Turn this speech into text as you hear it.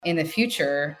in the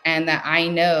future, and that I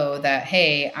know that,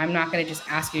 hey, I'm not going to just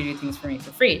ask you to do things for me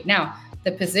for free. Now,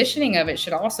 the positioning of it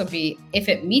should also be, if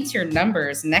it meets your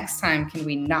numbers, next time, can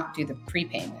we not do the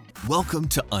prepayment? Welcome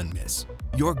to Unmiss,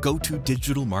 your go-to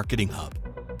digital marketing hub.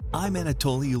 I'm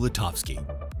Anatoly Ulatovsky,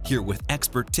 here with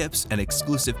expert tips and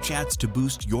exclusive chats to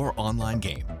boost your online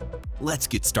game. Let's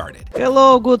get started.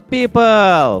 Hello, good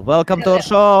people. Welcome to our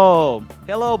show.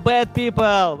 Hello, bad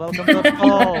people. Welcome to our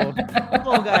show.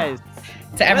 Hello, guys.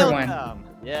 To everyone. Welcome.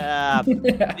 Yeah.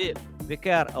 We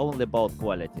care only about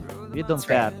quality. We don't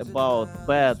care about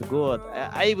bad, good.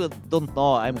 I even don't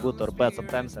know I'm good or bad.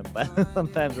 Sometimes I'm bad,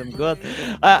 sometimes I'm good.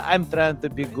 I'm trying to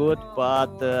be good,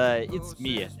 but it's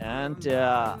me. And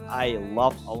I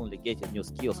love only getting new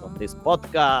skills on this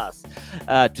podcast.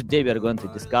 Today we are going to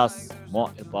discuss more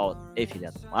about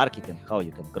affiliate marketing, how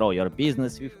you can grow your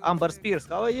business with Amber Spears.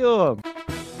 How are you?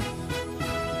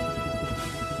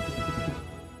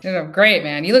 Great,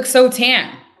 man. You look so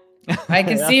tan. I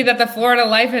can see that the Florida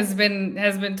life has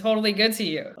been totally good to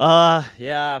you.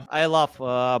 Yeah, I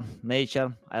love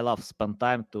nature. I love spend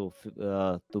time to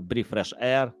breathe fresh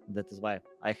air. That is why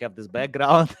I have this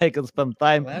background. I can spend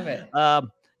time. Love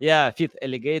it. Feed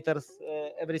alligators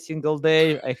every single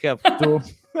day. I have to.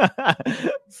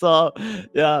 So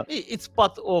yeah, it's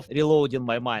part of reloading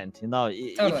my mind.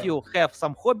 Totally. If you have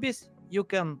some hobbies, you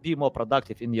can be more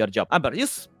productive in your job. Amber, you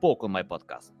spoke on my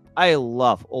podcast. I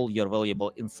love all your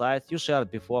valuable insights you shared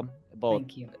before about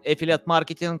affiliate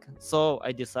marketing. So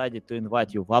I decided to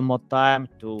invite you one more time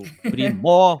to bring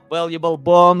more valuable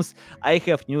bombs. I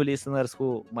have new listeners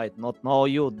who might not know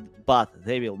you, but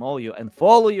they will know you and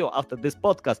follow you after this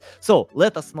podcast. So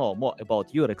let us know more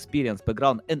about your experience,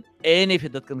 background, and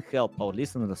anything that can help our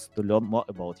listeners to learn more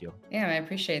about you. Yeah, I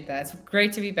appreciate that. It's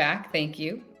great to be back. Thank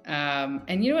you.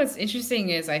 And you know what's interesting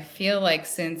is I feel like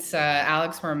since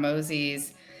Alex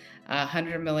Hormozy's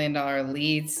 $100 million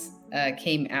leads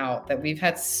came out, that we've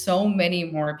had so many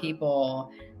more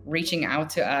people reaching out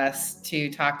to us to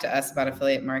talk to us about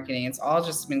affiliate marketing. It's all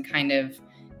just been kind of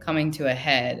coming to a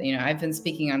head. I've been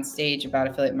speaking on stage about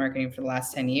affiliate marketing for the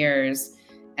last 10 years.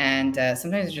 And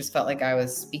sometimes it just felt like I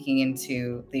was speaking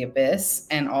into the abyss.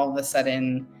 And all of a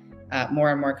sudden,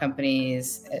 more and more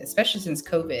companies, especially since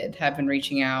COVID, have been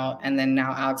reaching out. And then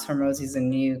now Alex Hormozy is a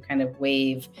new kind of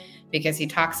wave, because he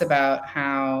talks about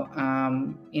how,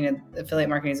 affiliate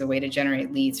marketing is a way to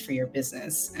generate leads for your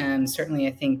business. And certainly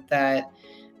I think that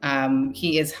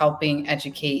he is helping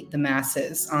educate the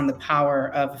masses on the power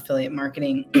of affiliate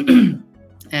marketing.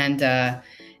 And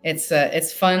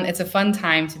it's fun. It's a fun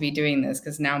time to be doing this,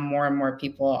 because now more and more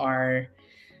people are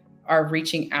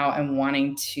reaching out and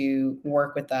wanting to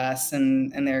work with us.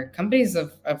 And they're companies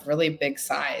of really big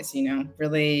size,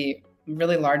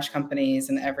 really large companies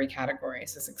in every category.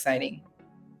 So it's exciting.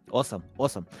 Awesome.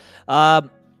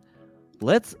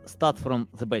 Let's start from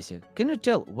the basic. Can you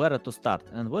tell where to start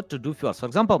and what to do first? For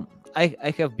example,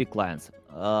 I have big clients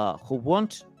who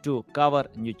want to cover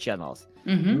new channels.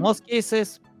 Mm-hmm. In most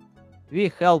cases,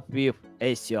 we help with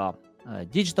SEO,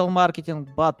 digital marketing,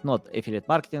 but not affiliate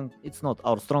marketing. It's not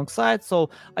our strong side. So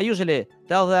I usually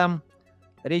tell them,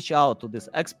 reach out to these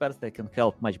experts. They can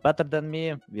help much better than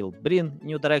me, will bring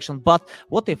new direction. But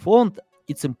what I found,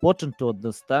 it's important to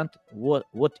understand what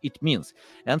it means.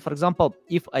 And for example,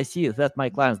 if I see that my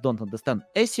clients don't understand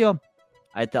SEO,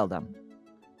 I tell them,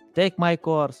 take my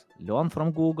course, learn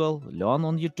from Google, learn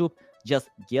on YouTube, just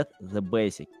get the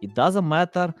basic. It doesn't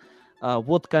matter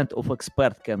what kind of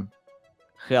expert can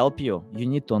help you. You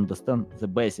need to understand the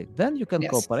basic. Then you can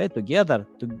cooperate together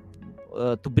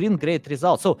to bring great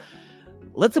results. So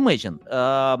let's imagine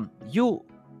you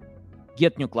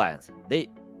get new clients. They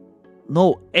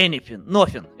know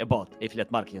nothing about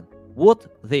affiliate marketing. What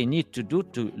they need to do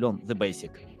to learn the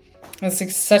basic?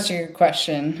 That's such a good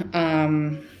question.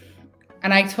 And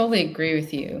I totally agree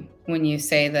with you when you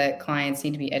say that clients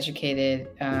need to be educated.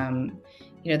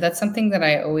 That's something that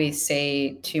I always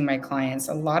say to my clients.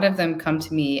 A lot of them come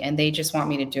to me and they just want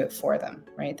me to do it for them,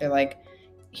 right? They're like,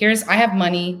 I have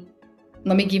money.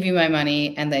 Let me give you my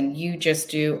money, and then you just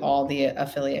do all the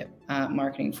affiliate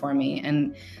marketing for me.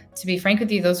 And to be frank with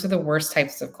you, those are the worst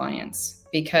types of clients,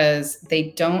 because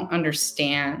they don't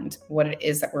understand what it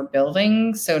is that we're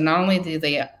building. So not only do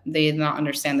they not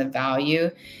understand the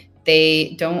value,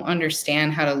 they don't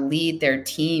understand how to lead their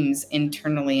teams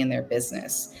internally in their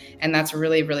business. And that's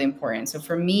really, really important. So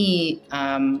for me,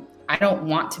 I don't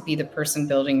want to be the person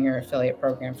building your affiliate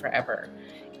program forever.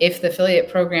 If the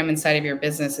affiliate program inside of your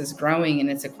business is growing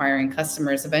and it's acquiring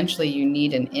customers, eventually you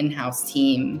need an in-house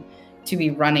team to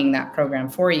be running that program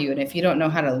for you. And if you don't know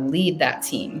how to lead that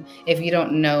team, if you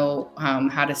don't know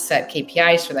how to set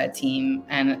KPIs for that team,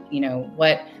 and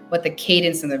what the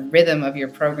cadence and the rhythm of your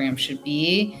program should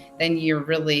be, then you're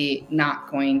really not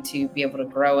going to be able to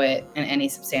grow it in any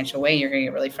substantial way. You're going to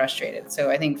get really frustrated. So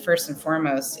I think first and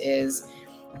foremost is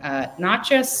not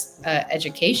just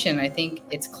education. I think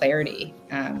it's clarity.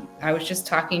 I was just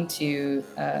talking to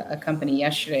a company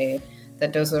yesterday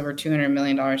that does over $200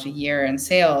 million a year in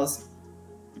sales.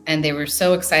 And they were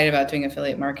so excited about doing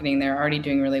affiliate marketing. They're already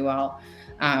doing really well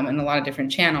in a lot of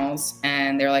different channels.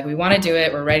 And they're like, we want to do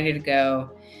it. We're ready to go.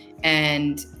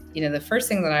 And, the first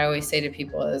thing that I always say to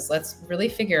people is, let's really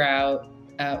figure out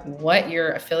what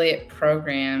your affiliate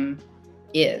program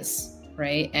is,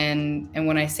 right? And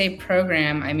when I say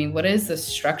program, I mean, what is the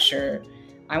structure?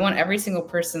 I want every single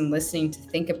person listening to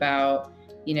think about,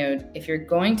 if you're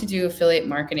going to do affiliate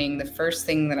marketing, the first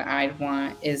thing that I'd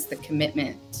want is the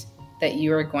commitment that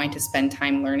you are going to spend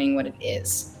time learning what it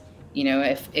is.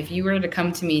 If you were to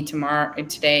come to me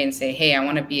today and say, hey, I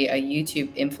want to be a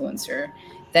YouTube influencer,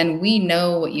 then we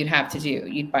know what you'd have to do.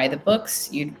 You'd buy the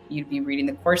books, you'd be reading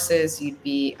the courses, you'd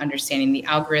be understanding the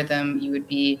algorithm, you would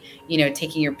be,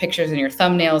 taking your pictures and your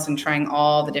thumbnails and trying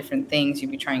all the different things.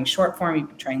 You'd be trying short form, you'd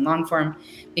be trying long form,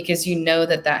 because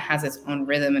that has its own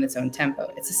rhythm and its own tempo.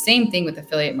 It's the same thing with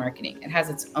affiliate marketing. It has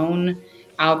its own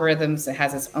algorithms, it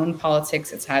has its own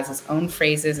politics, it has its own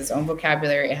phrases, its own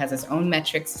vocabulary, it has its own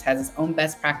metrics, it has its own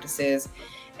best practices.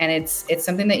 And it's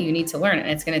something that you need to learn, and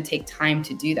it's going to take time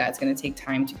to do that. It's going to take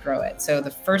time to grow it. So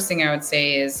the first thing I would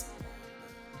say is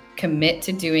commit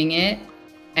to doing it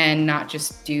and not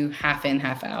just do half in,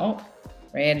 half out,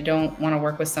 right? I don't want to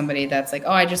work with somebody that's like,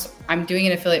 oh, I'm doing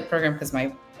an affiliate program because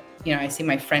I see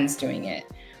my friends doing it,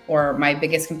 or my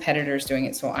biggest competitor's doing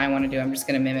it, so I want to do it. I'm just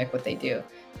going to mimic what they do.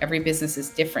 Every business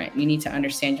is different. You need to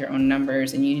understand your own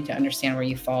numbers, and you need to understand where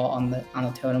you fall on the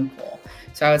totem pole.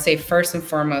 So I would say first and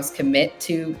foremost, commit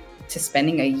to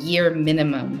spending a year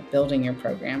minimum building your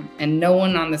program. And no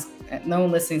one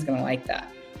listening is going to like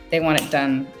that. They want it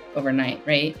done overnight,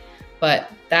 right? But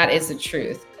that is the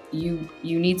truth. You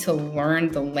need to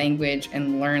learn the language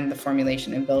and learn the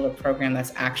formulation and build a program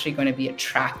that's actually going to be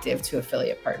attractive to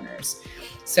affiliate partners.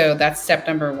 So that's step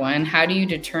number one. How do you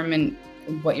determine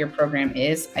what your program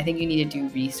is? I think you need to do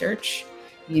research.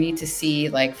 You need to see,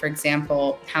 like, for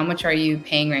example, how much are you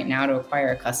paying right now to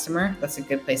acquire a customer? That's a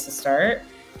good place to start.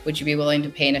 Would you be willing to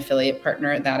pay an affiliate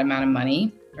partner that amount of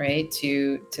money, right,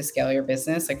 to scale your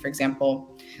business? Like, for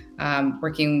example,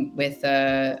 working with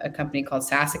a company called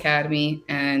SaaS Academy,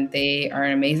 and they are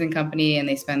an amazing company, and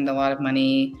they spend a lot of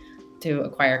money to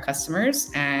acquire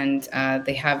customers. And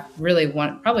they have really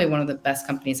probably one of the best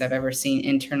companies I've ever seen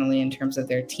internally in terms of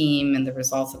their team and the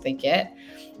results that they get.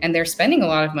 And they're spending a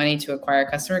lot of money to acquire a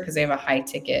customer because they have a high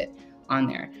ticket on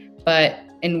there. But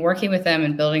in working with them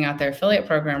and building out their affiliate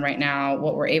program right now,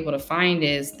 what we're able to find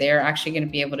is they're actually going to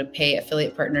be able to pay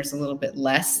affiliate partners a little bit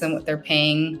less than what they're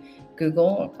paying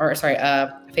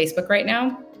Facebook right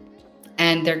now.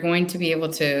 And they're going to be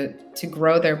able to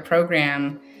grow their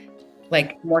program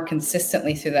like more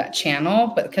consistently through that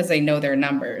channel, but because they know their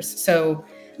numbers. So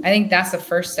I think that's the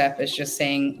first step, is just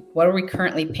saying, what are we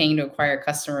currently paying to acquire a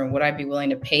customer? And would I be willing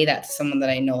to pay that to someone that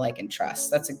I know, like, and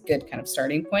trust? That's a good kind of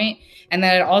starting point. And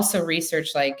then I'd also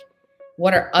research, like,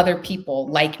 what are other people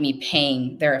like me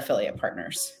paying their affiliate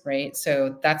partners, right?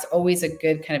 So that's always a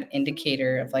good kind of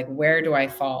indicator of, like, where do I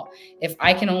fall? If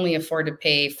I can only afford to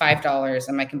pay $5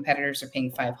 and my competitors are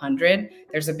paying $500,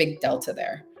 there's a big delta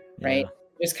there, right? Yeah.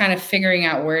 Just kind of figuring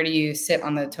out, where do you sit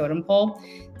on the totem pole?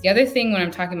 The other thing when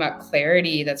I'm talking about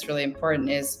clarity that's really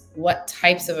important is, what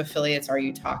types of affiliates are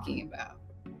you talking about,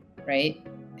 right?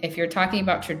 If you're talking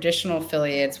about traditional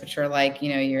affiliates, which are like,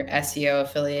 your SEO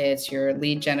affiliates, your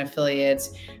lead gen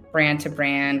affiliates, brand to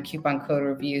brand, coupon code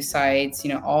review sites,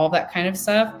 all that kind of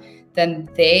stuff, then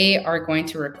they are going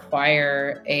to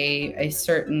require a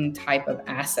certain type of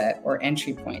asset or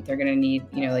entry point. They're going to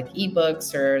need, like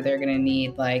ebooks, or they're going to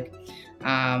need like,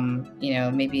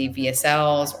 maybe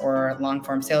VSLs or long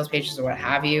form sales pages or what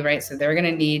have you, right? So they're going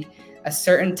to need a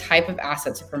certain type of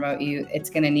asset to promote you. It's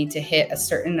going to need to hit a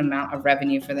certain amount of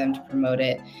revenue for them to promote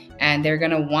it. And they're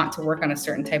going to want to work on a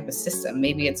certain type of system.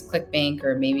 Maybe it's ClickBank,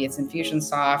 or maybe it's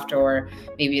Infusionsoft, or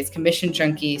maybe it's Commission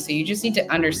Junkie. So you just need to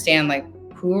understand, like,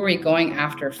 who are we going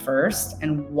after first,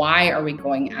 and why are we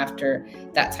going after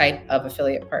that type of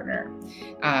affiliate partner?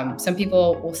 Some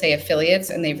people will say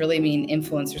affiliates, and they really mean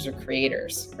influencers or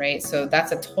creators, right? So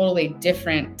that's a totally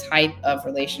different type of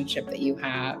relationship that you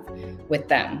have with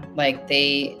them. Like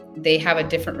they have a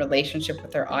different relationship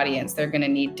with their audience. They're going to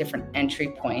need different entry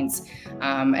points,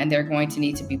 and they're going to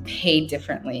need to be paid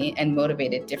differently and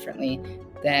motivated differently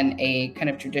than a kind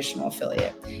of traditional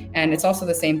affiliate. And it's also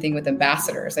the same thing with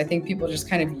ambassadors. I think people just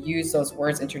kind of use those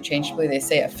words interchangeably. They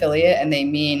say affiliate and they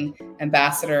mean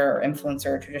ambassador or influencer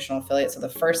or traditional affiliate. So the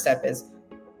first step is,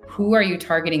 who are you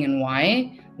targeting and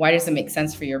why? Why does it make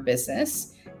sense for your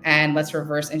business? And let's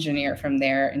reverse engineer it from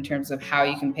there in terms of how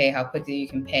you can pay, how quickly you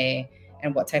can pay,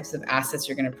 and what types of assets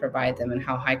you're going to provide them and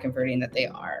how high converting that they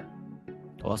are.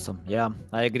 Awesome. Yeah,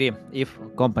 I agree. If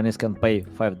companies can pay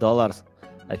 $5,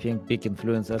 I think big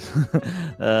influencers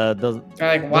don't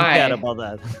care about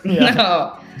that.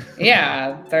 No,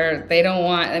 yeah, they don't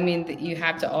want. I mean, you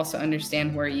have to also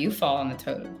understand where you fall on the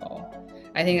totem pole.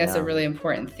 I think that's a really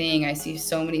important thing. I see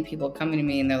so many people coming to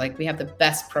me and they're like, we have the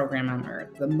best program on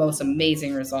earth, the most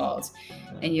amazing results.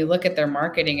 And you look at their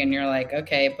marketing and you're like,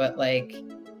 okay, but like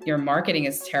your marketing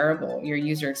is terrible. Your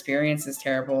user experience is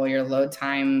terrible. Your load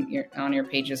time on your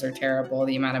pages are terrible.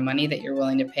 The amount of money that you're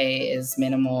willing to pay is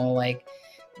minimal. Like,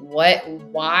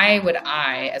 why would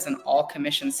I, as an all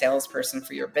commission salesperson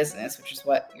for your business, which is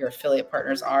what your affiliate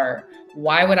partners are,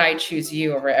 why would I choose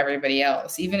you over everybody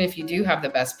else? Even if you do have the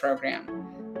best program,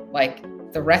 like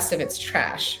the rest of it's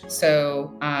trash.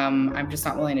 So I'm just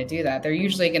not willing to do that. They're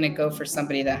usually going to go for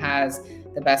somebody that has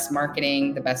the best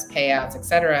marketing, the best payouts, et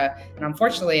cetera. And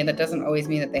unfortunately, that doesn't always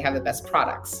mean that they have the best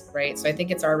products, right? So I think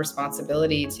it's our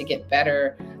responsibility to get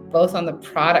better, both on the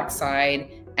product side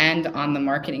and on the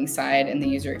marketing side and the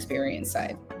user experience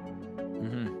side.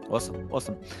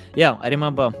 Awesome. Yeah, I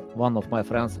remember one of my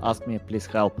friends asked me, please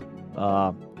help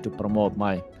to promote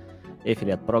my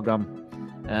affiliate program.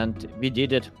 And we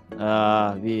did it.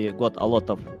 We got a lot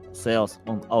of sales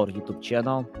on our YouTube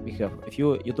channel. We have a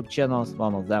few YouTube channels.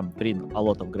 One of them bring a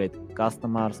lot of great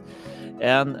customers.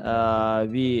 And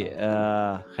we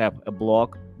have a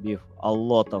blog with a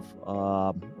lot of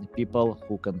people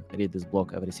who can read this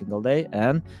blog every single day.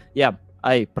 And yeah,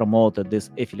 I promoted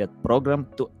this affiliate program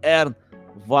to earn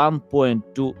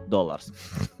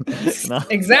 $1.2.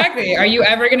 Exactly. Are you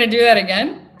ever going to do that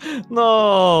again?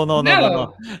 No.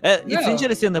 It's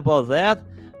interesting about that.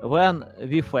 When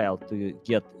we failed to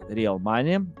get real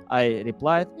money, I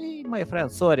replied, hey, my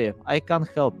friend, sorry, I can't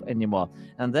help anymore.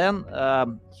 And then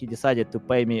he decided to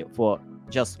pay me for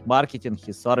just marketing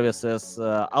his services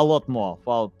a lot more,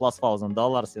 for plus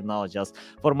 $1,000, just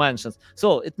for mentions.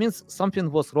 So it means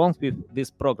something was wrong with this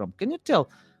program. Can you tell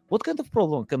what kind of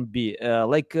problem can be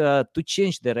to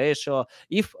change the ratio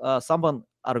if someone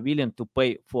are willing to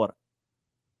pay for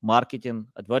marketing,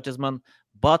 advertisement,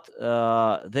 but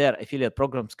their affiliate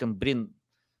programs can bring,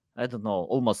 I don't know,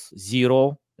 almost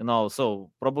zero,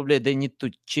 so probably they need to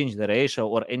change the ratio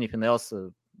or anything else.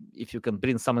 If you can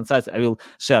bring some insights, I will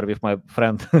share with my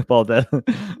friend about that.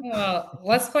 Well,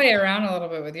 let's play around a little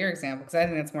bit with your example, because I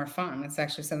think that's more fun. It's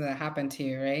actually something that happened to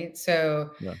you, right? So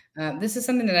this is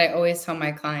something that I always tell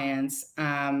my clients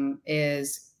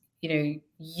is,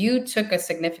 you took a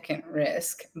significant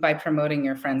risk by promoting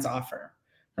your friend's offer,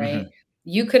 right?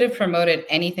 You could have promoted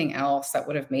anything else that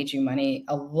would have made you money,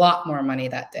 a lot more money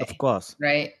that day. Of course.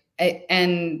 Right.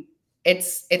 And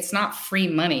it's not free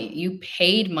money. You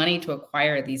paid money to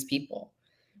acquire these people,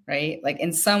 right? Like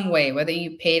in some way, whether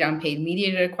you paid on paid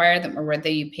media to acquire them or whether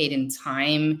you paid in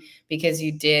time because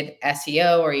you did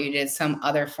SEO or you did some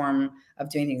other form of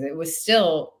doing things, it was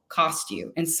still cost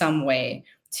you in some way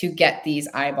to get these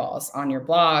eyeballs on your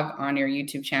blog, on your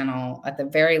YouTube channel. At the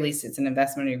very least, it's an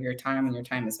investment of your time, and your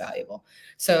time is valuable.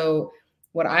 So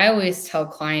what I always tell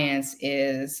clients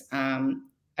is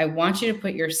I want you to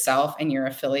put yourself in your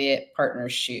affiliate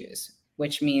partner's shoes,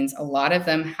 which means a lot of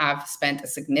them have spent a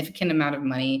significant amount of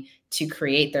money to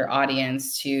create their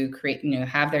audience, to create,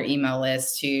 have their email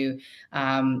list, to,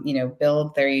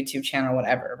 build their YouTube channel,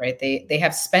 whatever, right? They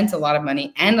have spent a lot of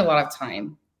money and a lot of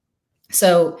time.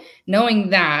 So knowing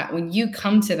that when you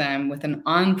come to them with an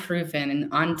unproven and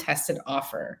untested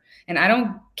offer, and I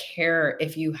don't care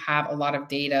if you have a lot of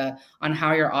data on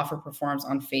how your offer performs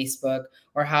on Facebook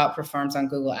or how it performs on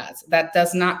Google Ads, that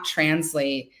does not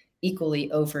translate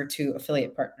equally over to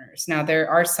affiliate partners. Now, there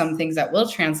are some things that will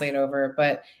translate over,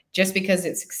 but just because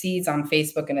it succeeds on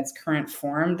Facebook in its current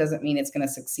form doesn't mean it's going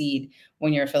to succeed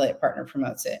when your affiliate partner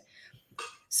promotes it.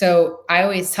 So I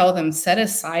always tell them, set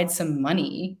aside some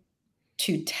money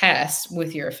to test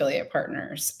with your affiliate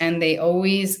partners. And they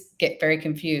always get very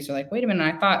confused. They're like, wait a minute,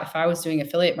 I thought if I was doing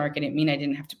affiliate marketing, it mean I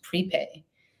didn't have to prepay.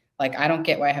 Like, I don't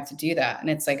get why I have to do that. And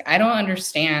it's like, I don't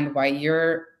understand why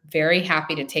you're very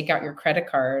happy to take out your credit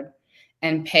card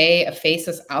and pay a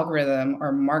faceless algorithm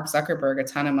or Mark Zuckerberg a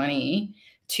ton of money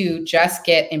to just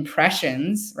get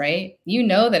impressions, right? You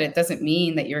know that it doesn't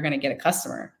mean that you're going to get a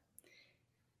customer.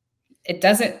 It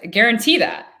doesn't guarantee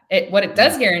that. What it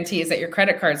does guarantee is that your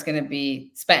credit card is going to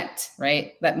be spent,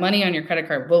 right? That money on your credit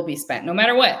card will be spent no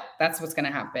matter what. That's what's going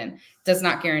to happen. Does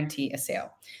not guarantee a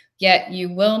sale. Yet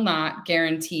you will not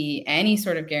guarantee any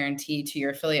sort of guarantee to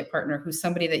your affiliate partner who's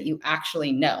somebody that you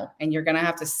actually know and you're going to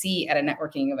have to see at a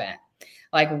networking event.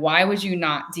 Like, why would you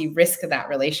not de-risk that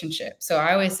relationship? So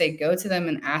I always say, go to them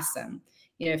and ask them.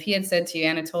 You know, if he had said to you,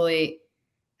 Anatoly,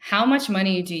 how much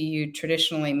money do you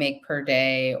traditionally make per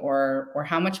day, or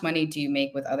how much money do you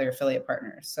make with other affiliate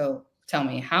partners? So tell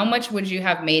me, how much would you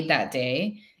have made that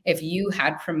day if you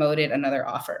had promoted another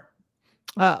offer?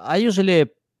 I usually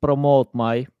promote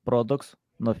my products,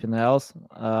 nothing else.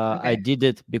 Okay. I did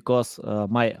it because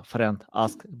my friend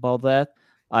asked about that.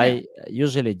 I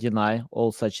usually deny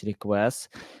all such requests,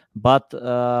 but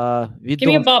we Give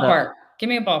me a don't. ballpark. Give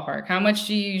me a ballpark. How much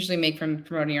do you usually make from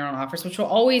promoting your own offers, which will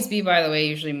always be, by the way,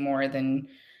 usually more than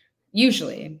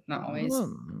usually, not always.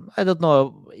 I don't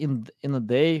know. In a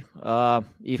day,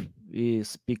 if we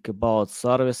speak about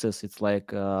services, it's like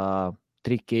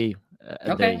 3K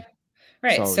a day.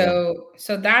 Right. So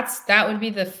that would be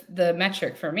the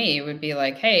metric for me. It would be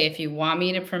like, hey, if you want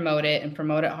me to promote it and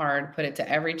promote it hard, put it to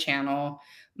every channel,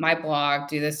 my blog,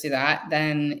 do this, do that,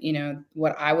 then, you know,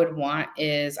 what I would want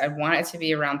is I'd want it to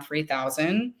be around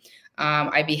 3,000.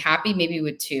 I'd be happy maybe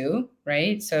with 2,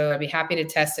 right? So I'd be happy to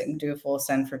test it and do a full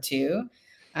send for 2.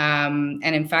 And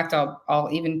in fact, I'll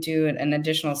even do an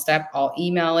additional step. I'll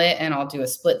email it and I'll do a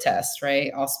split test, right?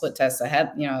 I'll split test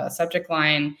ahead, you know, a subject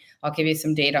line. I'll give you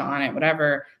some data on it,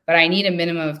 whatever. But I need a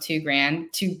minimum of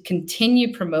 $2,000 to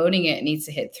continue promoting it. It needs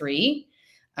to hit 3.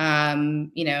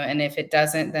 You know, and if it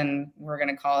doesn't, then we're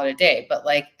going to call it a day. But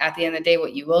like at the end of the day,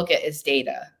 what you will get is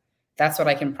data. That's what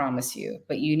I can promise you.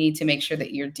 But you need to make sure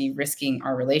that you're de-risking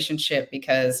our relationship,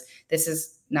 because this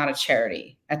is not a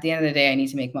charity. At the end of the day, I need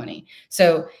to make money.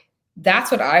 So that's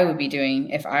what I would be doing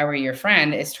if I were your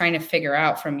friend, is trying to figure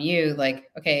out from you, like,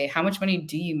 okay, how much money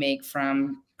do you make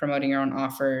from promoting your own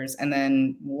offers? And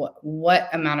then what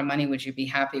amount of money would you be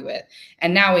happy with?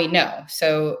 And now we know.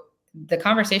 So the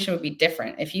conversation would be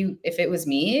different. If it was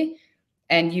me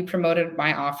and you promoted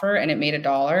my offer and it made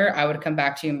 $1, I would come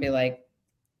back to you and be like,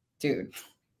 dude,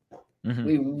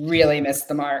 we really missed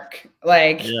the mark.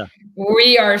 Like,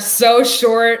 we are so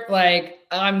short. Like,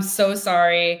 I'm so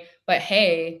sorry, but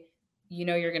hey, you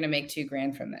know, you're going to make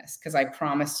 $2,000 from this, because I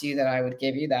promised you that I would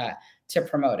give you that to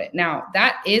promote it. Now,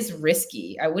 that is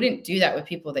risky. I wouldn't do that with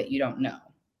people that you don't know,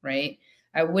 right?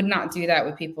 I would not do that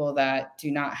with people that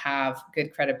do not have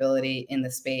good credibility in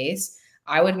the space.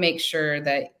 I would make sure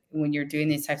that when you're doing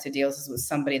these types of deals is with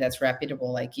somebody that's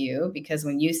reputable like you, because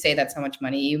when you say that's how much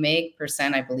money you make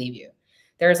 %, I believe you.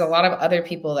 There's a lot of other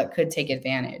people that could take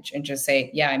advantage and just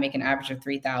say, yeah, I make an average of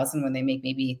 3,000 when they make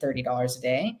maybe $30 a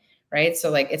day. Right.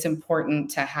 So like, it's important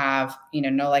to have, you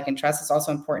know, like, and trust. It's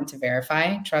also important to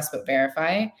verify, trust, but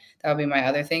verify. That would be my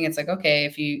other thing. It's like, okay,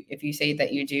 if you say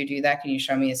that you do that, can you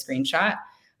show me a screenshot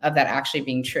of that actually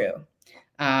being true?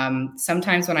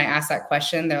 Sometimes when I ask that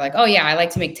question, they're like, oh yeah, I like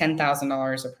to make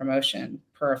 $10,000 of promotion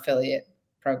per affiliate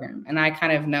program. And I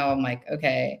kind of know, I'm like,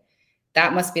 okay,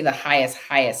 that must be the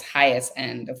highest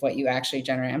end of what you actually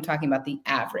generate. I'm talking about the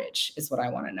average is what I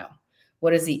want to know.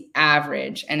 What is the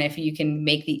average? And if you can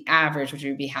make the average, would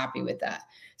you be happy with that?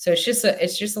 So it's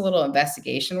just a little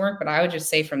investigation work. But I would just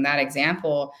say, from that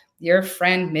example, your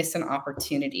friend missed an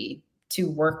opportunity to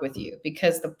work with you,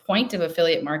 because the point of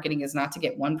affiliate marketing is not to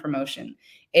get one promotion.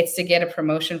 It's to get a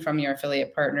promotion from your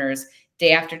affiliate partners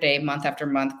day after day, month after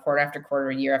month, quarter after quarter,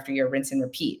 year after year, rinse and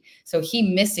repeat. So he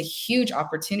missed a huge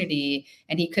opportunity,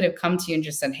 and he could have come to you and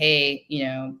just said, hey, you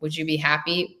know, would you be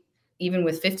happy even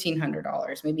with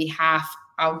 $1,500, maybe half?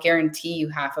 I'll guarantee you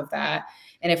half of that.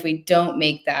 And if we don't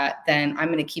make that, then I'm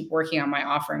going to keep working on my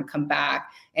offer and come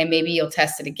back, and maybe you'll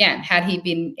test it again. Had he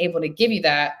been able to give you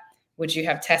that, would you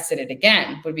have tested it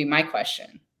again? Would be my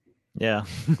question. Yeah.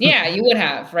 Yeah, you would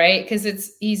have, right?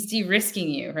 Because he's de-risking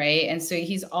you, right? And so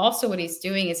he's also, what he's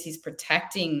doing is he's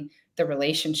protecting the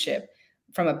relationship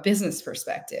from a business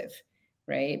perspective,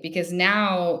 right? Because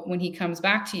now when he comes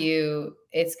back to you,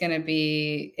 it's gonna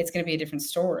be a different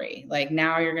story. Like,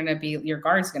 now your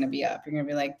guard's gonna be up. You're gonna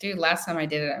be like, dude, last time I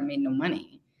did it, I made no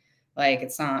money. Like,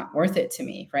 it's not worth it to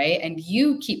me, right? And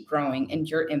you keep growing in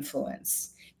your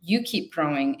influence. you keep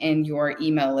growing in your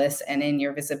email list and in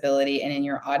your visibility and in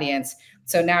your audience.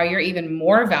 So now you're even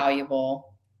more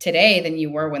valuable today than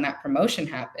you were when that promotion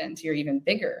happened. You're even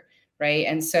bigger, right?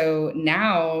 And so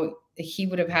now he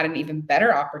would have had an even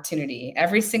better opportunity.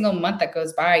 Every single month that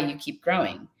goes by, you keep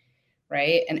growing,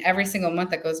 right? And every single month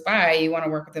that goes by, you want to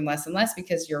work with him less and less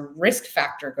because your risk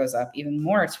factor goes up even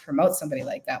more to promote somebody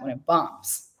like that when it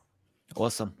bumps.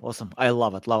 Awesome. I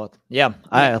love it. Yeah,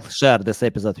 I'll share this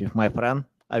episode with my friend.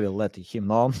 I will let him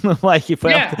know why he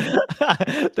felt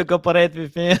to cooperate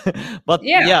with me. But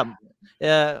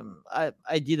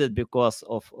I did it because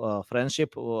of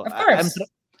friendship. Of course.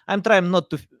 I'm trying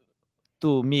not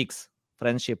to mix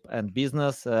friendship and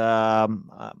business.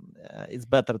 It's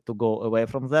better to go away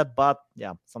from that, but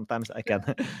yeah, sometimes I can.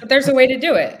 But there's a way to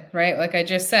do it, right? Like I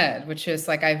just said, which is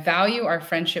like, I value our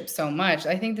friendship so much.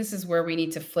 I think this is where we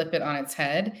need to flip it on its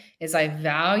head, is I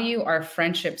value our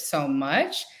friendship so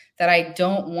much that I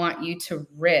don't want you to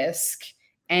risk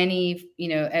any,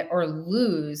 or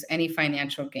lose any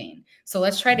financial gain. So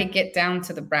let's try to get down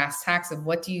to the brass tacks of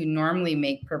what do you normally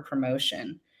make per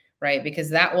promotion, right? Because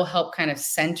that will help kind of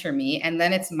center me. And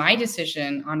then it's my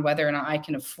decision on whether or not I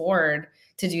can afford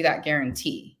to do that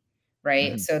guarantee,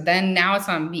 right? So then now it's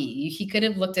on me. He could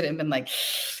have looked at it and been like,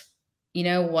 you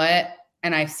know what?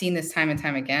 And I've seen this time and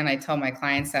time again. I tell my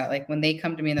clients that, like, when they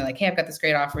come to me and they're like, hey, I've got this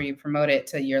great offer, you promote it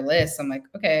to your list. I'm like,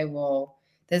 okay, well,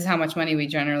 this is how much money we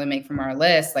generally make from our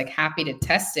list. Like, happy to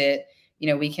test it.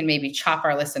 We can maybe chop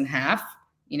our list in half,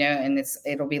 and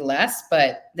it'll be less,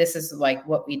 but this is like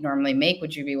what we normally make.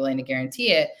 Would you be willing to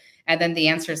guarantee it? And then the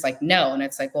answer is like, no. And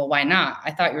it's like, well, why not?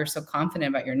 I thought you were so confident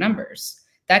about your numbers.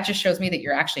 That just shows me that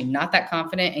you're actually not that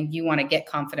confident and you want to get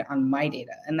confident on my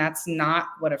data. And that's not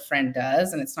what a friend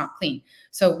does. And it's not clean.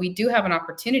 So we do have an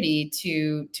opportunity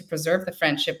to preserve the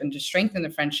friendship and to strengthen the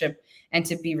friendship and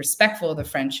to be respectful of the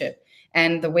friendship.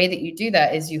 And the way that you do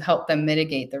that is you help them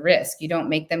mitigate the risk. You don't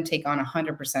make them take on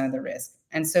 100% of the risk.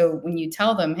 And so when you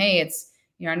tell them, hey, it's,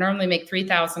 I normally make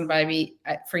 3,000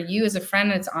 for you as a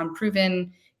friend, it's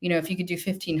unproven. If you could do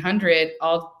 1,500,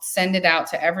 I'll send it out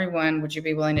to everyone. Would you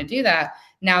be willing to do that?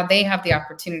 Now they have the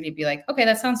opportunity to be like, okay,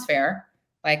 that sounds fair.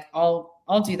 Like I'll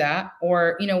do that.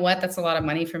 Or, you know what, that's a lot of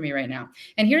money for me right now.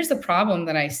 And here's the problem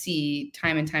that I see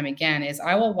time and time again is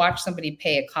I will watch somebody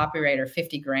pay a copywriter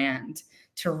 50 grand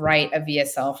to write a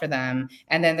VSL for them.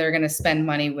 And then they're going to spend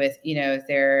money with,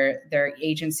 their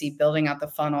agency building out the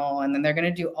funnel. And then they're going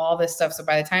to do all this stuff. So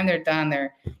by the time they're done,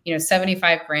 they're,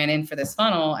 75 grand in for this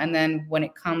funnel. And then when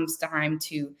it comes time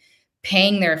to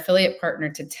paying their affiliate partner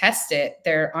to test it,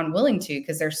 they're unwilling to,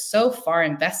 because they're so far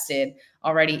invested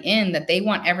already in that they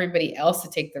want everybody else to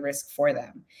take the risk for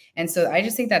them. And so I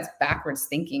just think that's backwards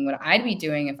thinking. What I'd be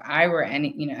doing if I were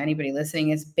anybody listening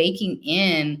is baking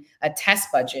in a test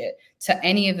budget to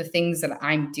any of the things that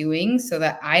I'm doing so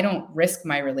that I don't risk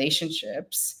my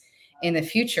relationships in the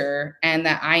future. And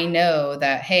that I know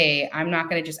that, hey, I'm not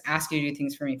going to just ask you to do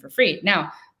things for me for free.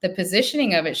 Now, the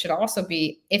positioning of it should also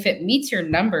be, if it meets your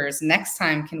numbers, next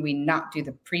time, can we not do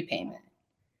the prepayment?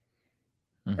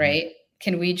 Right?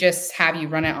 Can we just have you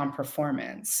run it on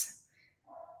performance?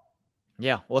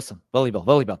 Yeah, awesome.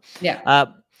 Valuable. Yeah.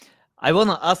 I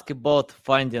want to ask about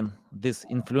finding these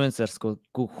influencers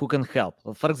who can help.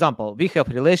 For example, we have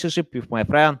relationship with my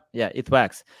friend. Yeah, it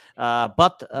works.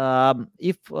 But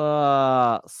if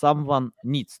someone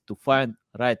needs to find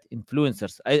right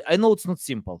influencers, I know it's not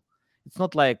simple. It's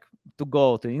not like to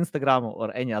go to Instagram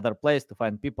or any other place to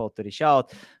find people to reach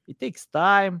out. It takes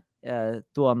time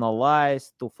to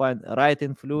analyze, to find right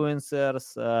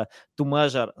influencers, to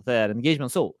measure their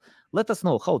engagement. So let us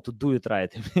know how to do it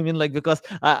right. I mean, because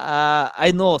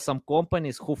I know some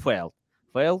companies who failed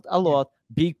a lot.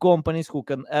 Big companies who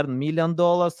can earn $1 million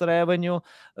revenue,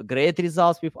 great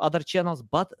results with other channels,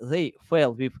 but they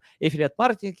fail with affiliate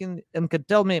marketing and can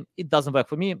tell me it doesn't work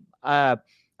for me.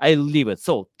 I leave it.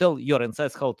 So tell your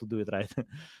insights how to do it right.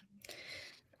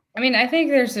 I mean, I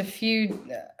think there's a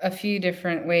few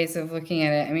different ways of looking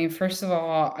at it. I mean, first of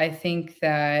all, I think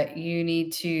that you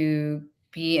need to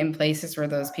be in places where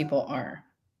those people are.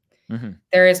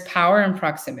 There is power in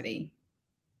proximity.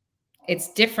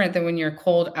 It's different than when you're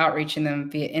cold outreaching them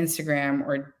via Instagram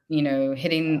or,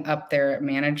 hitting up their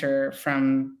manager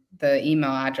from the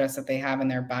email address that they have in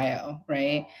their bio,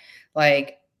 right?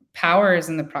 Like, power is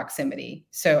in the proximity.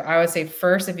 So I would say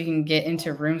first, if you can get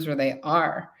into rooms where they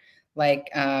are, like,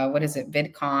 what is it,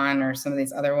 VidCon or some of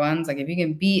these other ones, like if you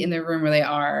can be in the room where they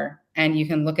are, and you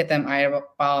can look at them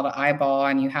eyeball to eyeball,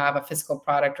 and you have a physical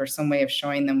product or some way of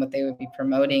showing them what they would be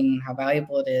promoting, how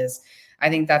valuable it is, I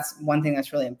think that's one thing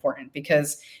that's really important,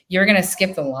 because you're going to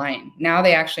skip the line. Now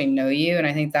they actually know you. And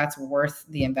I think that's worth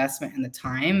the investment and the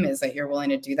time, is that you're willing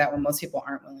to do that when most people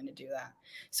aren't willing to do that.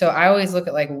 So I always look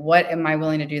at like, what am I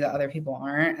willing to do that other people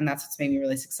aren't? And that's what's made me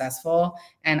really successful.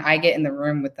 And I get in the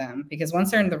room with them, because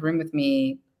once they're in the room with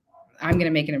me, I'm going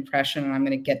to make an impression, and I'm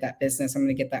going to get that business. I'm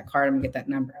going to get that card. I'm going to get that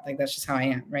number. Like, that's just how I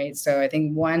am. Right. So I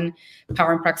think 1,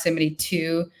 power and proximity.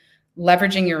 2,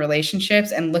 leveraging your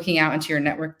relationships and looking out into your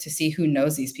network to see who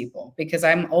knows these people, because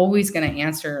I'm always going to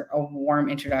answer a warm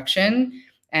introduction,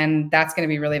 and that's going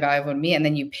to be really valuable to me. And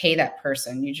then you pay that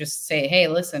person. You just say, hey,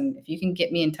 listen, if you can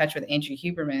get me in touch with Andrew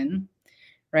Huberman,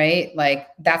 right? Like,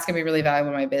 that's going to be really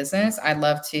valuable to my business. I'd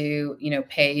love to,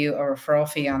 pay you a referral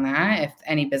fee on that if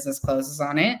any business closes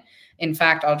on it. In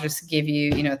fact, I'll just give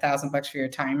you, $1,000 for your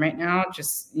time right now,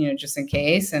 just in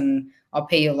case. And I'll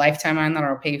pay you a lifetime on that, or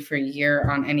I'll pay you for a year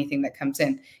on anything that comes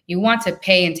in. You want to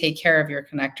pay and take care of your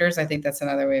connectors. I think that's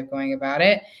another way of going about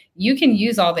it. You can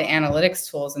use all the analytics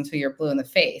tools until you're blue in the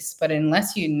face, but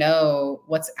unless you know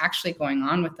what's actually going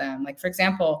on with them, like, for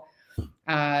example,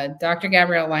 Dr.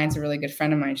 Gabrielle Lyon's a really good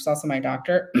friend of mine. She's also my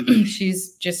doctor.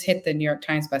 She's just hit the New York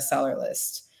Times bestseller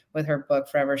list with her book,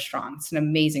 Forever Strong. It's an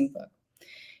amazing book.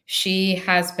 She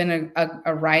has been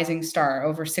a rising star,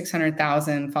 over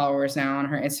 600,000 followers now on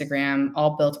her Instagram,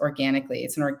 all built organically.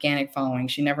 It's an organic following.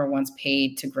 She never once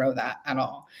paid to grow that at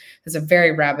all. There's a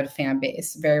very rabid fan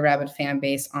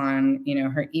base on,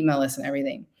 her email list and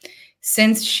everything.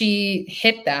 Since she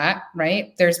hit that,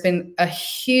 right, there's been a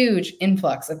huge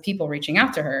influx of people reaching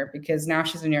out to her, because now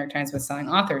she's a New York Times bestselling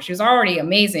author. She was already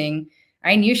amazing.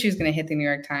 I knew she was going to hit the New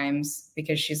York Times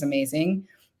because she's amazing.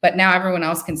 But now everyone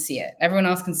else can see it. Everyone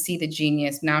else can see the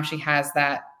genius. Now she has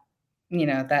that,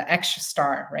 that extra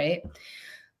star, right?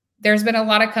 There's been a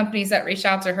lot of companies that reach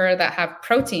out to her that have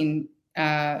protein,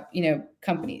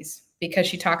 companies, because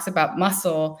she talks about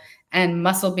muscle, and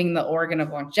muscle being the organ of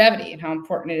longevity and how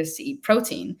important it is to eat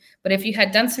protein. But if you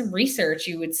had done some research,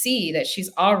 you would see that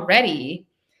she's already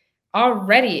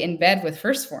in bed with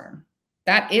First Form.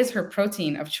 That is her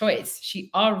protein of choice. She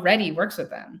already works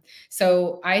with them.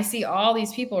 So I see all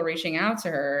these people reaching out to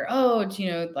her. Oh,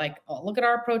 look at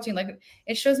our protein. Like,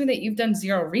 it shows me that you've done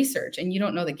zero research and you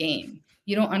don't know the game.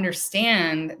 You don't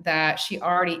understand that she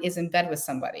already is in bed with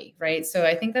somebody, right? So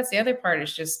I think that's the other part,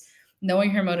 is just knowing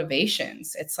her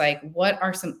motivations. It's like, what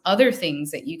are some other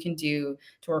things that you can do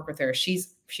to work with her? She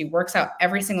works out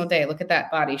every single day. Look at that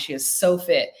body. She is so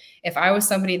fit. If I was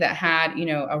somebody that had,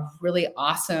 a really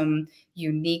awesome,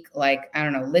 unique,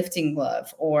 lifting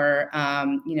glove, or,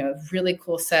 really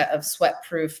cool set of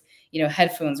sweat-proof,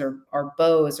 headphones or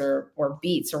bows or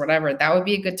beats or whatever, that would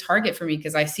be a good target for me,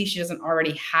 because I see she doesn't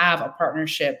already have a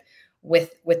partnership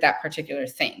with that particular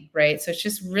thing, right? So it's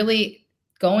just really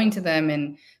going to them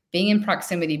and being in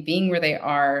proximity, being where they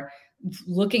are,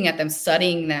 looking at them,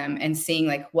 studying them, and seeing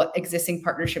like, what existing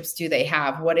partnerships do they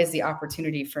have? What is the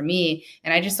opportunity for me?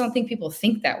 And I just don't think people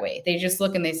think that way. They just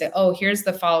look and they say, oh, here's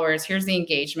the followers, here's the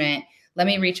engagement. Let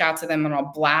me reach out to them and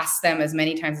I'll blast them as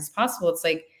many times as possible. It's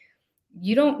like,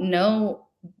 you don't know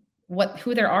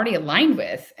who they're already aligned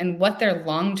with and what their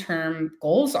long-term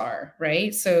goals are,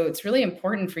 right? So it's really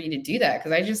important for you to do that,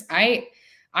 because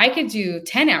I could do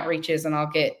 10 outreaches and I'll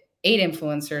get 8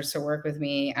 influencers to work with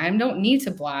me. I don't need to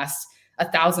blast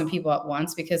 1,000 people at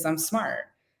once, because I'm smart.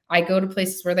 I go to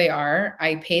places where they are.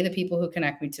 I pay the people who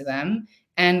connect me to them,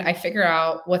 and I figure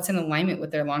out what's in alignment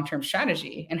with their long-term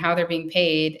strategy and how they're being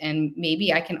paid. And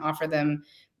maybe I can offer them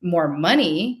more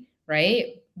money,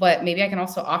 right? But maybe I can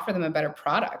also offer them a better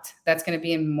product that's going to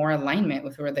be in more alignment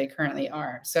with where they currently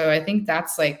are. So I think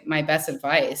that's like my best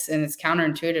advice. And it's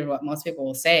counterintuitive to what most people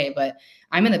will say, but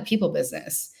I'm in the people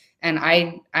business. And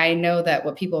I know that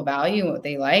what people value and what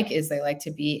they like is they like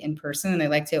to be in person, and they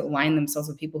like to align themselves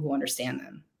with people who understand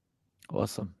them.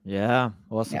 Awesome. Yeah.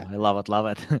 Awesome. Yeah. I love it. Love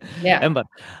it. Yeah. Amber,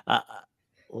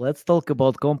 let's talk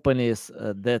about companies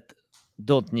that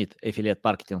don't need affiliate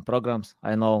marketing programs.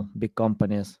 I know big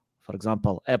companies, for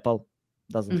example, Apple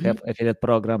doesn't have affiliate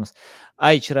programs.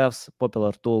 Ahrefs,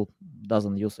 popular tool,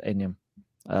 doesn't use any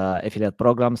affiliate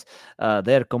programs.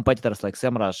 Their competitors like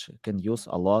SEMrush can use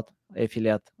a lot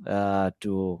affiliate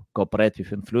to cooperate with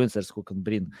influencers who can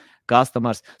bring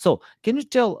customers. So can you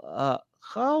tell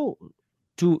how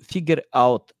to figure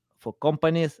out for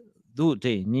companies, do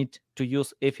they need to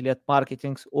use affiliate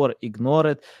marketing or ignore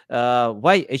it?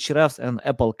 Why Ahrefs and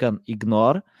Apple can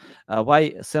ignore?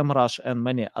 Why SEMrush and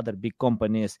many other big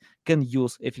companies can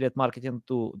use affiliate marketing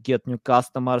to get new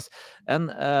customers? And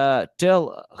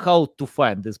tell how to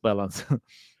find this balance.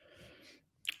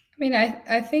 mean,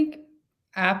 I think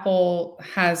Apple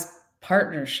has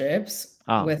partnerships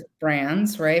Ah. with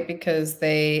brands, right? Because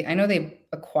I know they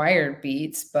acquired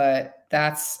Beats, but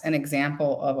that's an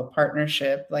example of a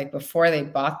partnership. Like before they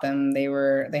bought them, they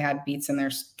had Beats in their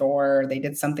store. They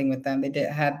did something with them.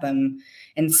 Had them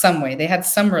in some way. They had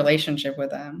some relationship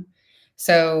with them.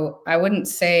 So I wouldn't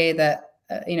say that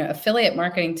affiliate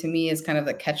marketing to me is kind of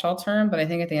the catch-all term, but I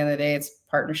think at the end of the day, it's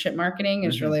partnership marketing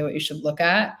is really what you should look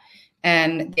at.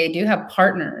 And they do have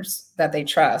partners that they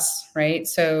trust, right?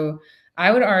 So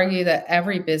I would argue that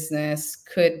every business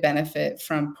could benefit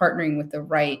from partnering with the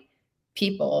right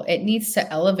people. It needs to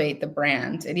elevate the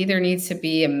brand. It either needs to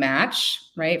be a match,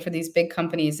 right? For these big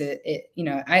companies,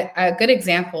 a good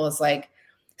example is like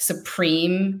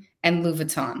Supreme and Louis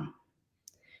Vuitton,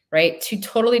 right? Two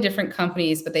totally different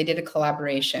companies, but they did a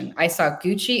collaboration. I saw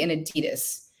Gucci and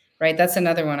Adidas, right? That's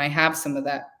another one. I have some of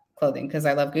that clothing because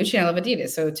I love Gucci and I love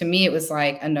Adidas. So to me, it was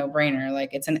like a no-brainer.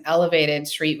 Like it's an elevated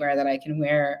streetwear that I can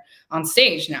wear on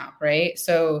stage now, right?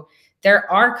 So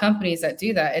there are companies that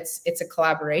do that. It's a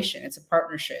collaboration, it's a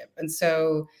partnership. And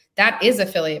so that is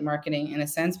affiliate marketing in a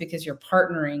sense because you're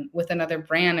partnering with another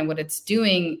brand. And what it's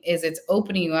doing is it's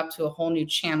opening you up to a whole new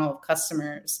channel of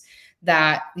customers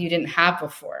that you didn't have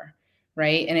before,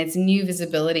 right? And it's new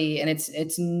visibility and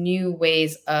it's new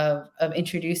ways of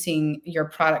introducing your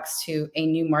products to a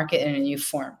new market in a new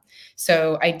form.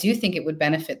 So I do think it would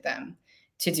benefit them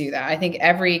to do that. I think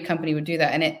every company would do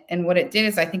that. And what it did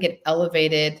is I think it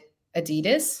elevated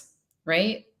Adidas,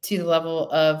 right, to the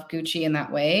level of Gucci in that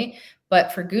way.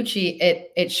 But for Gucci,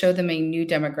 it showed them a new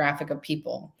demographic of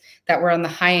people that were on the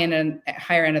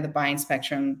higher end of the buying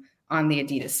spectrum on the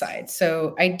Adidas side.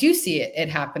 So I do see it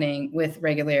happening with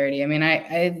regularity. I mean,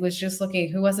 I was just looking,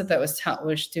 who was it that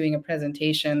was doing a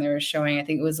presentation? They were showing, I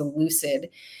think it was a Lucid.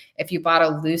 If you bought a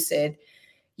Lucid,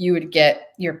 you would get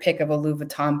your pick of a Louis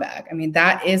Vuitton bag. I mean,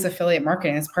 that is affiliate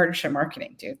marketing. It's partnership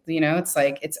marketing, dude. It's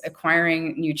like, it's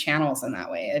acquiring new channels in that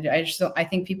way. I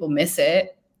think people miss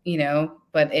it,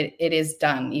 but it is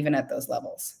done even at those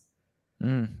levels.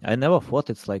 I never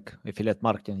thought it's like affiliate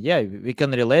marketing. Yeah, we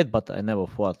can relate, but I never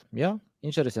thought. Yeah,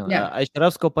 interesting. Yeah.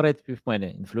 Ahrefs cooperated with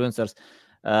many influencers,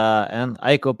 and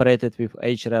I cooperated with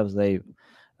Ahrefs.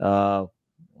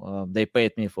 They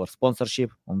paid me for sponsorship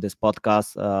on this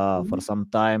podcast for some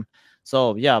time.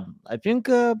 So yeah, I think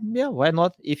why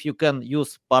not? If you can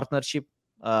use partnership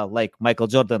like Michael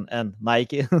Jordan and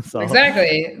Nike. So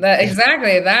exactly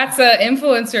that's an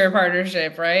influencer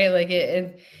partnership, right? Like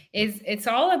it's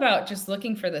all about just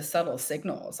looking for the subtle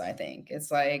signals. I think it's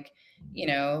like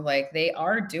like they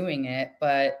are doing it,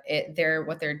 but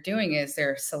what they're doing is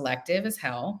they're selective as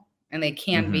hell, and they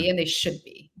can be and they should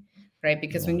be, right?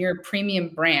 Because when you're a premium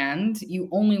brand, you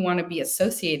only want to be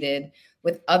associated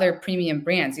with other premium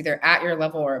brands either at your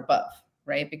level or above,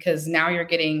 right? Because now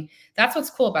that's what's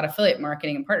cool about affiliate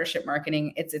marketing and partnership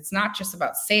marketing. It's not just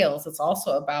about sales. It's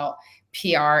also about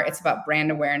PR. It's about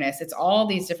brand awareness. It's all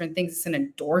these different things. It's an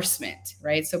endorsement,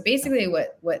 right? So basically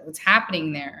what's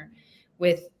happening there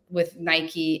with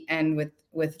Nike and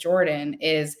with Jordan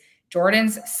is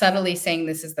Jordan's subtly saying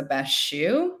this is the best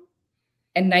shoe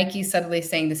and Nike subtly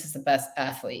saying this is the best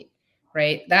athlete,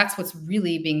 right? That's what's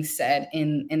really being said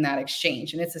in that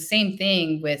exchange. And it's the same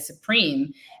thing with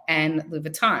Supreme and Louis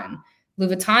Vuitton.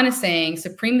 Louis Vuitton is saying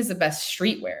Supreme is the best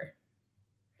streetwear.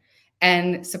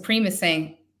 And Supreme is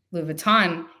saying Louis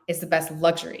Vuitton is the best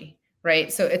luxury,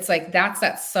 right? So it's like that's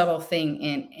that subtle thing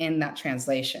in that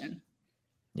translation.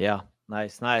 Yeah,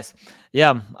 nice.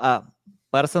 Yeah,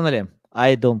 personally,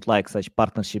 I don't like such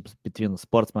partnerships between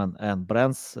sportsmen and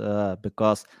brands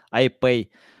because I pay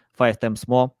 5 times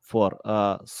more for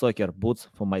soccer boots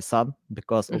for my son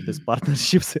because of these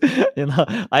partnerships.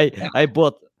 I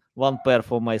bought one pair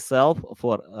for myself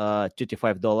for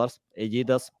 $25,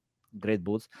 Adidas, great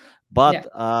boots, but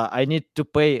I need to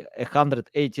pay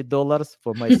 $180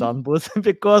 for my son boots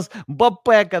because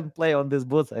Mbappe can play on these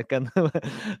boots. I can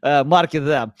market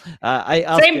them. I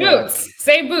asked,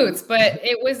 same boots, but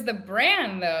it was the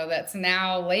brand though that's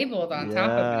now labeled on top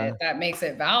of it that makes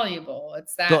it valuable.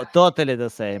 It's that totally the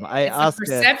same.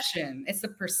 It's the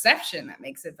perception that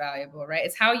makes it valuable, right?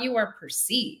 It's how you are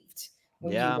perceived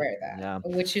when you wear that,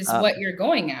 which is what you're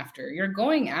going after. You're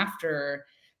going after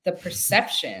the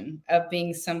perception of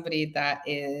being somebody that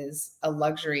is a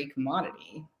luxury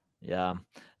commodity. Yeah.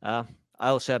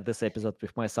 I'll share this episode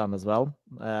with my son as well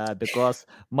because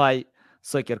my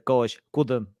soccer coach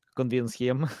couldn't convince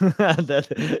him that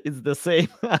it's the same.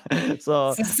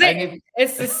 So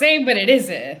it's the same, but it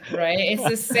isn't, right? It's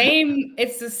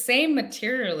the same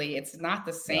materially. It's not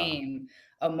the same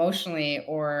emotionally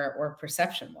or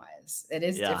perception wise. It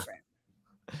is different.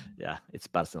 Yeah, it's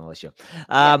personal issue.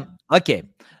 Yeah. Okay.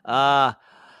 I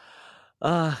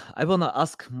want to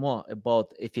ask more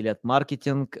about affiliate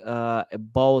marketing,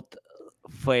 about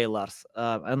failures.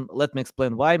 And let me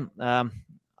explain why.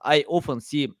 I often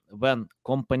see when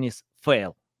companies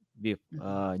fail with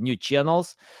Mhm. new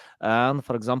channels. And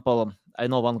for example, I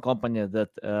know one company that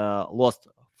lost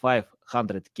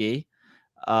 500K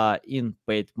in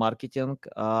paid marketing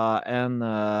and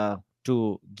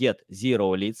to get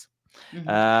 0 leads. Mhm.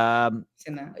 um,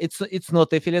 Seen that. it's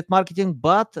not affiliate marketing,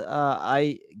 but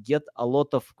I get a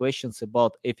lot of questions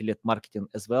about affiliate marketing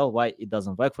as well, why it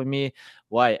doesn't work for me,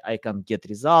 why I can get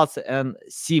results and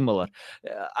similar.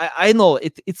 I know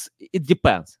it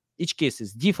depends, each case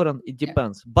is different, it Yeah.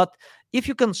 depends, but if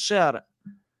you can share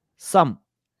some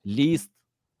list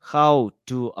how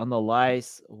to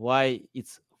analyze why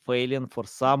it's failing for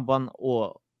someone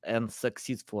or and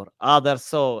succeeds for others,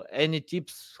 so any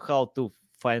tips how to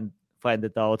find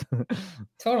it out?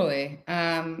 Totally.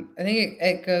 I think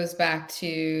it goes back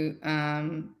to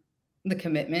the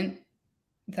commitment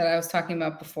that I was talking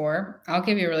about before. I'll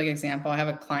give you a really good example. I have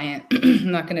a client.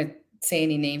 I'm not going to say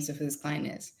any names of who this client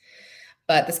is,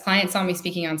 but this client saw me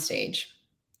speaking on stage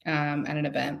at an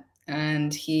event,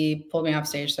 and he pulled me off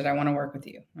stage, said, "I want to work with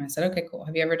you." And I said, "Okay, cool.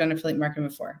 Have you ever done affiliate marketing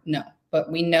before?" "No, but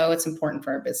we know it's important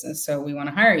for our business, so we want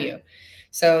to hire you."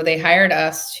 So they hired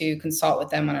us to consult with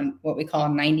them on what we call a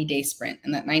 90-day sprint.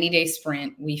 And that 90-day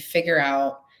sprint, we figure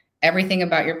out everything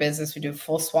about your business. We do a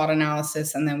full SWOT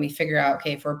analysis, and then we figure out,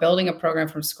 okay, if we're building a program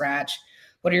from scratch,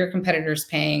 what are your competitors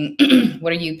paying?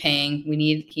 What are you paying?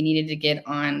 He needed to get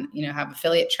on, have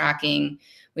affiliate tracking.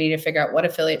 We need to figure out what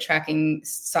affiliate tracking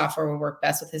software will work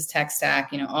best with his tech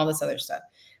stack, all this other stuff.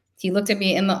 He looked at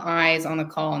me in the eyes on the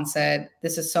call and said,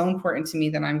 "This is so important to me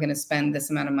that I'm going to spend this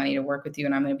amount of money to work with you,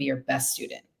 and I'm going to be your best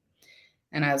student."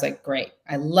 And I was like, "Great.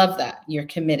 I love that. You're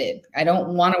committed. I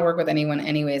don't want to work with anyone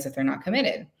anyways if they're not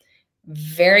committed."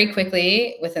 Very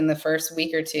quickly, within the first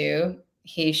week or two,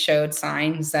 he showed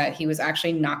signs that he was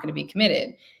actually not going to be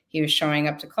committed. He was showing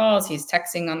up to calls. He's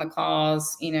texting on the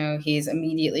calls. He's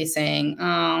immediately saying,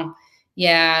 "Oh,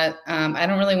 yeah, I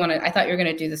don't really want to. I thought you were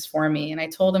going to do this for me." And I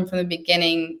told him from the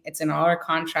beginning, it's in all our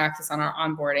contracts, it's on our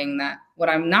onboarding, that what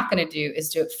I'm not going to do is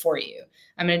do it for you.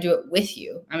 I'm going to do it with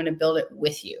you. I'm going to build it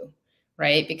with you,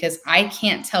 right? Because I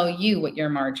can't tell you what your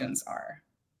margins are,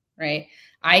 right?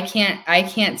 I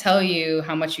can't tell you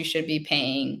how much you should be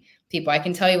paying people. I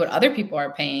can tell you what other people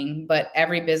are paying, but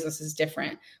every business is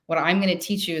different. What I'm going to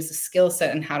teach you is the skill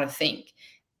set and how to think.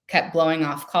 Kept blowing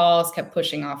off calls, kept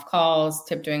pushing off calls,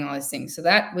 kept doing all these things. So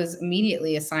that was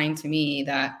immediately a sign to me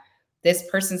that this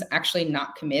person's actually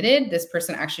not committed. This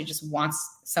person actually just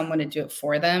wants someone to do it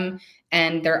for them.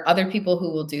 And there are other people who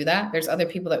will do that. There's other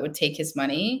people that would take his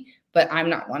money, but I'm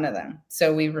not one of them.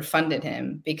 So we refunded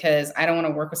him because I don't want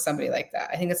to work with somebody like that.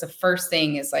 I think that's the first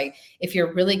thing is like, if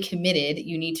you're really committed,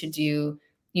 you need to do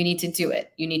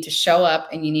it. You need to show up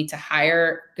and you need to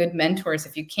hire good mentors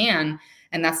if you can.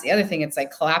 And that's the other thing. It's like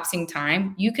collapsing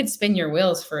time. You could spin your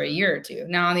wheels for a year or two.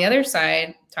 Now, on the other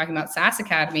side, talking about SaaS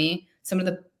Academy, some of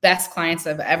the best clients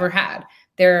I've ever had,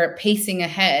 they're pacing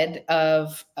ahead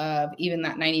of even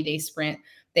that 90-day sprint.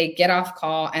 They get off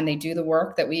call and they do the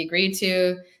work that we agreed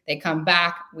to. They come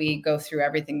back. We go through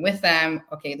everything with them.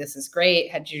 Okay, this is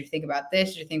great. How did you think about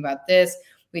this? Did you think about this?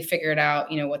 We figured out,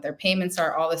 what their payments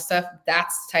are, all this stuff.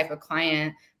 That's the type of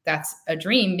client that's a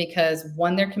dream because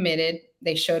one, they're committed.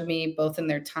 They showed me both in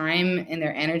their time, in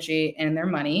their energy, and in their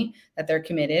money that they're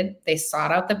committed. They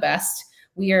sought out the best.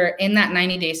 We are in that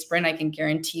 90-day sprint. I can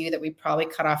guarantee you that we probably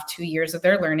cut off 2 years of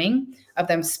their learning, of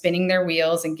them spinning their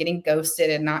wheels and getting ghosted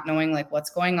and not knowing like what's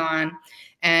going on.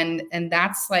 And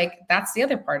that's the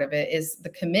other part of it is the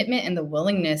commitment and the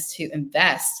willingness to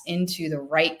invest into the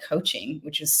right coaching,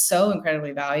 which is so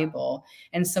incredibly valuable,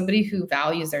 and somebody who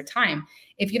values their time.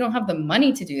 If you don't have the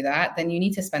money to do that, then you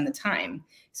need to spend the time.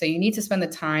 So you need to spend the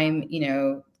time,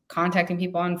 contacting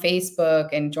people on Facebook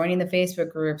and joining the Facebook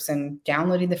groups and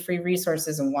downloading the free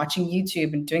resources and watching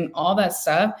YouTube and doing all that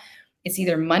stuff. It's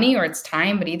either money or it's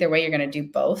time, but either way, you're going to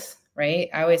do both, right?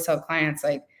 I always tell clients,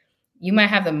 like, you might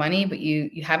have the money, but you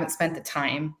haven't spent the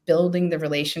time building the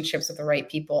relationships with the right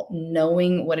people,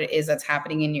 knowing what it is that's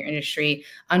happening in your industry,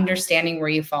 understanding where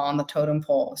you fall on the totem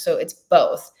pole. So it's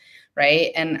both,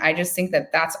 right? And I just think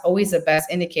that that's always the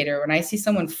best indicator. When I see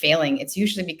someone failing, it's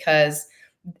usually because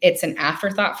it's an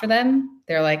afterthought for them.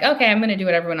 They're like, okay, I'm going to do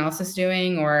what everyone else is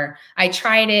doing, or I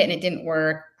tried it and it didn't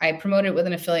work. I promoted with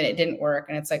an affiliate, it didn't work.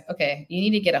 And it's like, okay, you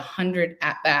need to get 100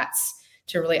 at-bats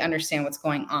to really understand what's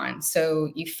going on.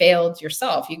 So you failed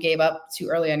yourself. You gave up too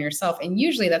early on yourself. And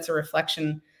usually that's a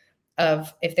reflection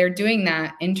of if they're doing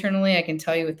that internally, I can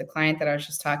tell you with the client that I was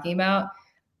just talking about,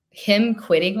 him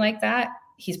quitting like that,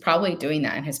 he's probably doing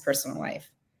that in his personal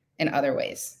life in other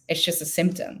ways. It's just a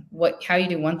symptom. How you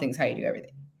do one thing is how you do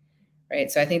everything. Right.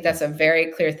 So I think that's a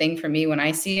very clear thing for me when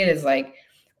I see it, is like,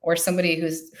 or somebody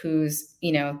who's,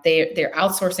 you know, they're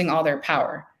outsourcing all their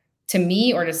power to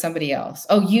me or to somebody else.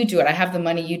 Oh, you do it. I have the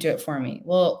money. You do it for me.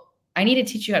 Well, I need to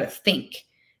teach you how to think.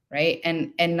 Right.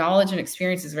 And knowledge and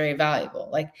experience is very valuable.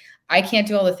 Like, I can't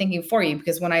do all the thinking for you,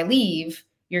 because when I leave,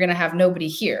 you're going to have nobody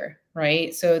here.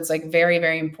 Right. So it's like very,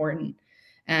 very important.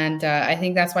 And I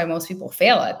think that's why most people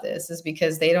fail at this, is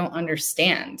because they don't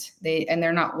understand.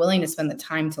 They're not willing to spend the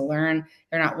time to learn.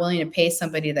 They're not willing to pay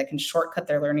somebody that can shortcut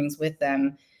their learnings with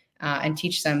them and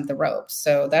teach them the ropes.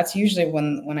 So that's usually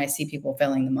when I see people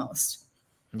failing the most.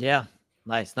 Yeah,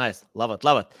 nice. Love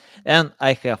it. And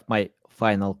I have my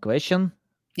final question.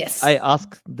 Yes. I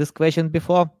asked this question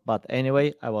before, but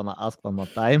anyway, I want to ask one more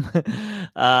time.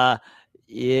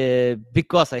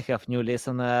 Because I have new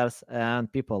listeners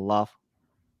and people love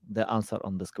the answer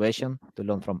on this question, to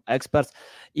learn from experts.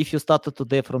 If you started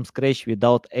today from scratch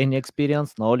without any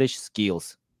experience, knowledge,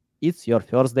 skills, it's your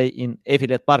first day in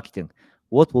affiliate marketing.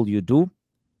 What will you do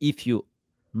if you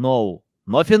know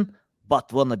nothing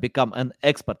but want to become an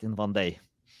expert in one day?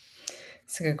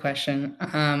 It's a good question.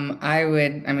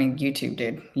 YouTube,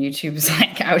 dude. YouTube is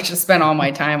like, I would just spend all my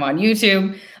time on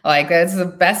YouTube. Like, that's the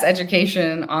best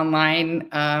education online.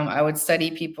 I would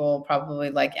study people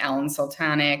probably like Alan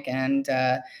Sultanic and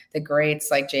the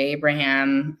greats like Jay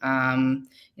Abraham.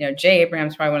 Jay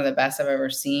Abraham's probably one of the best I've ever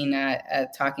seen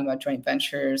at talking about joint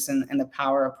ventures and the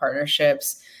power of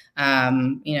partnerships.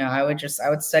 I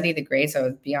would study the greats. I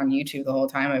would be on YouTube the whole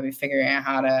time. I'd be figuring out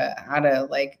how to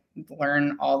like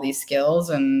learn all these skills.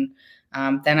 And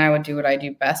then I would do what I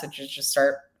do best, which is just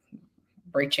start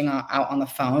reaching out on the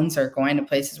phones or going to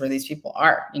places where these people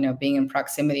are, being in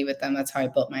proximity with them. That's how I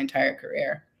built my entire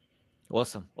career.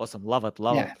 Awesome. Love it.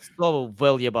 So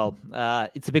valuable.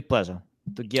 It's a big pleasure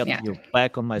to get you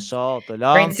back on my show, to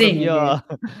learn from you.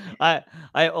 I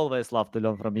always love to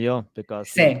learn from you,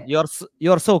 because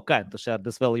you're so kind to share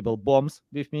these valuable bombs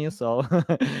with me. So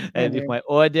and with my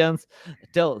audience,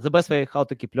 tell the best way how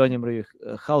to keep learning from you,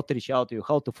 how to reach out to you,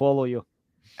 how to follow you.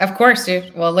 Of course,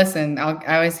 dude. Well, listen,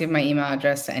 I always give my email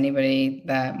address to anybody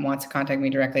that wants to contact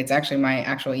me directly. It's actually my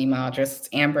actual email address. It's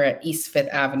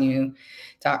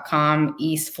amber@eastfifthavenue.com.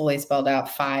 East fully spelled out,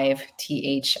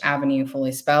 5th Avenue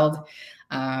fully spelled.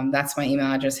 That's my email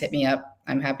address. Hit me up.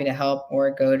 I'm happy to help,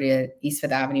 or go to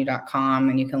eastfifthavenue.com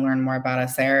and you can learn more about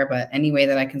us there. But any way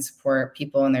that I can support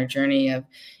people in their journey of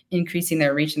increasing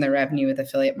their reach and their revenue with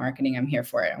affiliate marketing, I'm here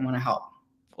for it. I want to help.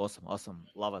 Awesome.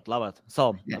 Love it.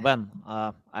 So when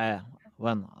I'm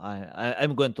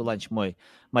going to launch my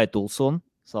tool soon.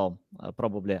 So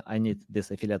probably I need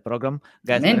this affiliate program.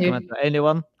 Guys, I recommend to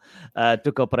anyone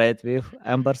to cooperate with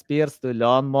Amber Spears, to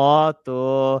learn more,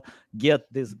 to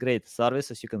get this great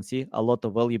service. As you can see, a lot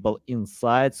of valuable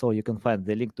insights. So you can find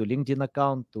the link to LinkedIn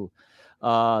account, to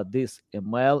this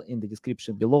email in the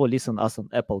description below. Listen us on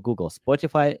Apple, Google,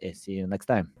 Spotify. And see you next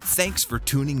time. Thanks for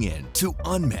tuning in to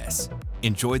Unmiss.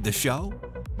 Enjoyed the show?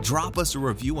 Drop us a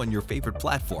review on your favorite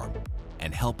platform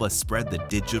and help us spread the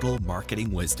digital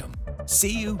marketing wisdom.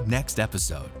 See you next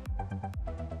episode.